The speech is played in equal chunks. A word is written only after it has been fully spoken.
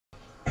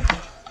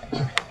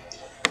Well,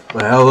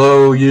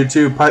 hello,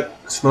 YouTube pipe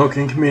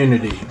smoking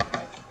community.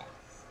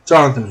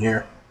 Jonathan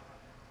here.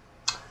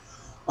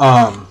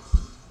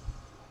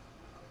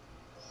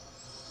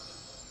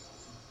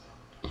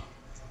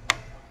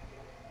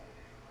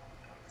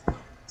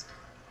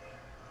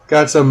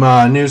 Got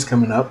some news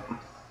coming up.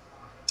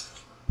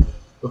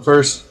 But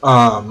first,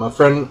 a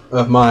friend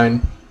of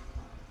mine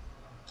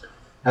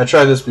had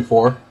tried this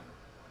before,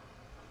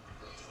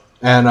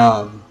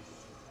 and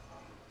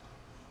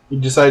he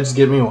decided to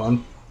get me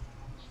one.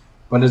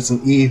 But it's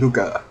an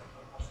e-hookah.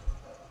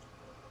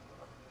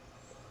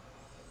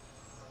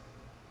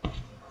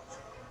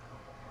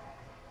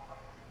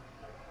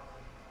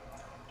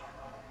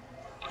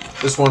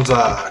 This one's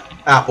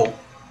Apple.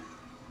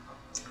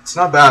 It's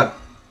not bad.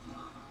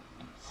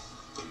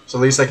 So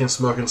at least I can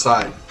smoke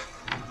inside.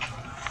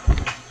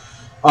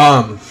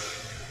 But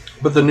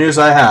the news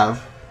I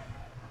have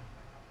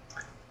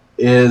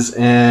is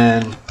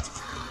in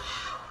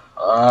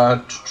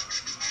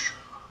that's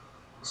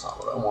not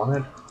what I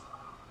wanted.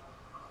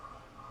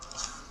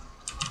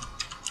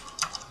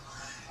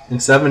 In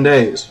 7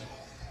 days,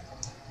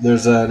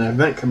 there's an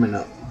event coming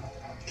up.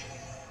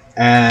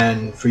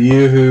 And for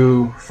you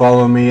who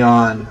follow me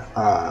on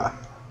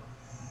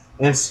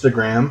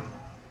Instagram,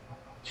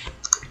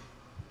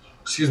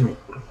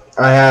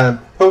 I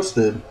have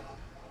posted.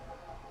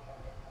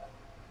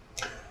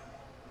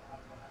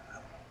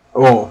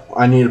 Oh,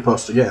 I need to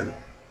post again.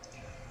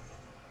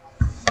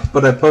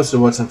 But I posted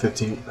what's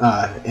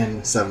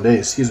in 7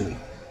 days.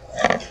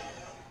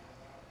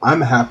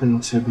 I'm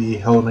happen to be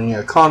holding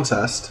a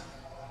contest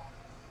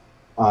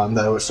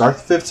that would start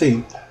the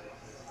 15th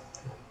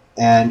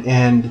and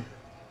end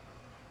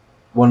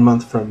 1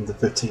 month from the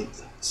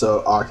 15th,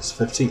 so August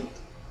 15th.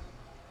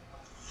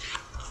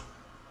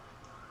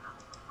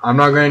 I'm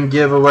not going to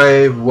give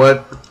away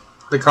what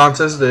the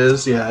contest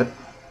is yet.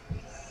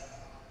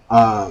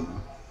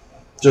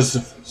 Just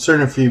a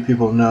certain few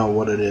people know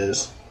what it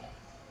is,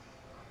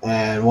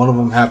 and one of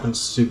them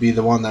happens to be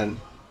the one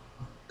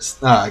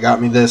that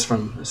got me this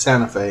from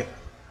Santa Fe.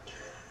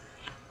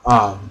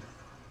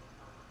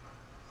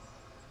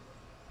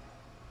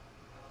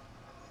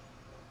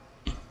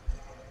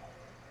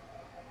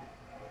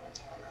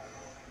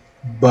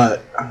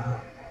 But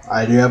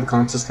I do have a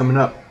contest coming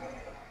up.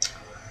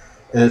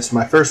 It's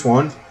my first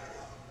one.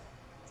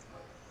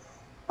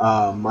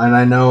 And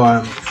I know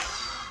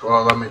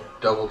well, let me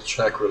double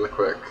check really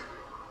quick.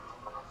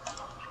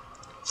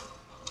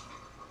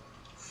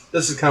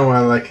 This is kind of why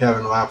I like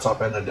having a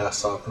laptop and a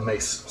desktop. It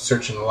makes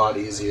searching a lot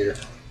easier.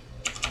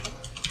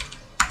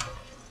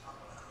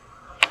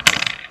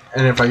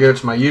 And if I go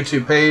to my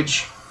YouTube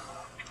page,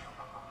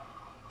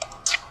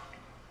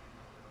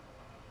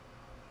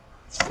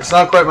 it's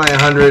not quite my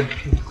 100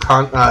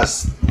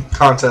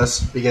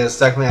 contest, because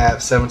technically I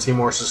have 17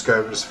 more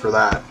subscribers for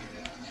that.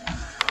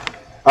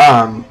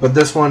 But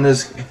this one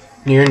is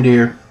near and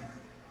dear.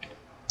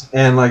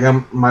 And like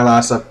my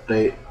last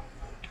update,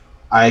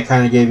 I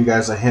kind of gave you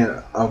guys a hint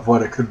of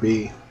what it could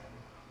be.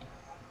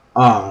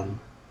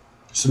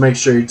 So make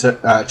sure you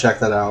check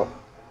that out.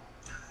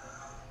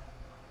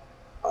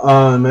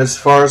 As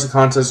far as the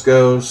contest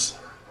goes,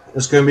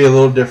 it's going to be a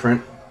little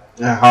different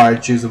how I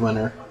choose the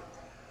winner.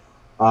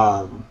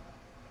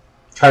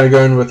 Kind of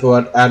going with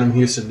what Adam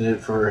Houston did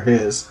for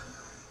his,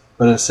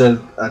 but instead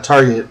of a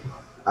target,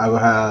 I will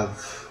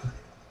have,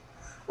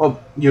 well,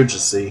 you'll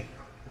just see.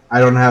 I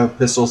don't have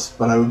pistols,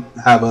 but I would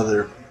have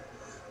other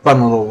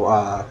fun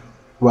little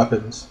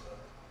weapons.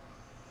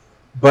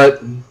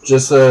 But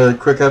just a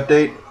quick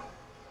update,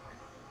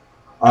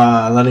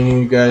 letting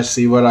you guys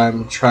see what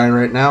I'm trying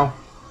right now.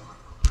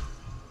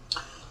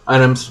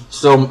 And I'm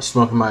still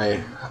smoking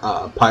my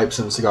pipes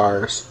and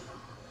cigars.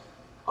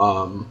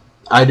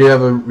 I do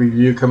have a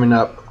review coming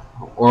up,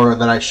 or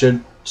that I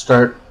should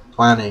start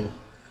planning,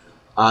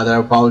 that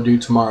I'll probably do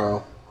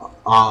tomorrow,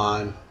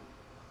 on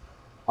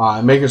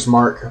Maker's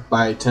Mark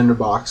by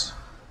Tinderbox.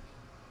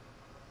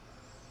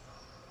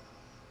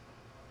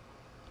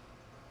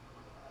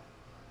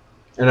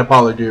 And I'll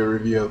probably do a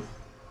review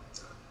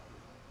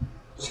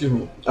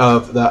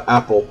of the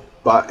Apple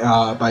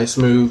by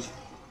Smooth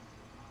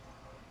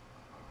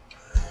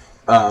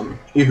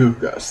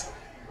e-hookahs.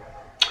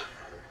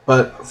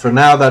 But for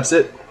now, that's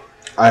it.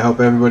 I hope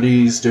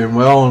everybody's doing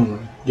well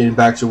and getting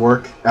back to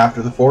work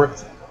after the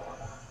 4th.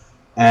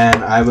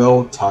 And I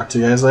will talk to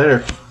you guys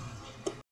later.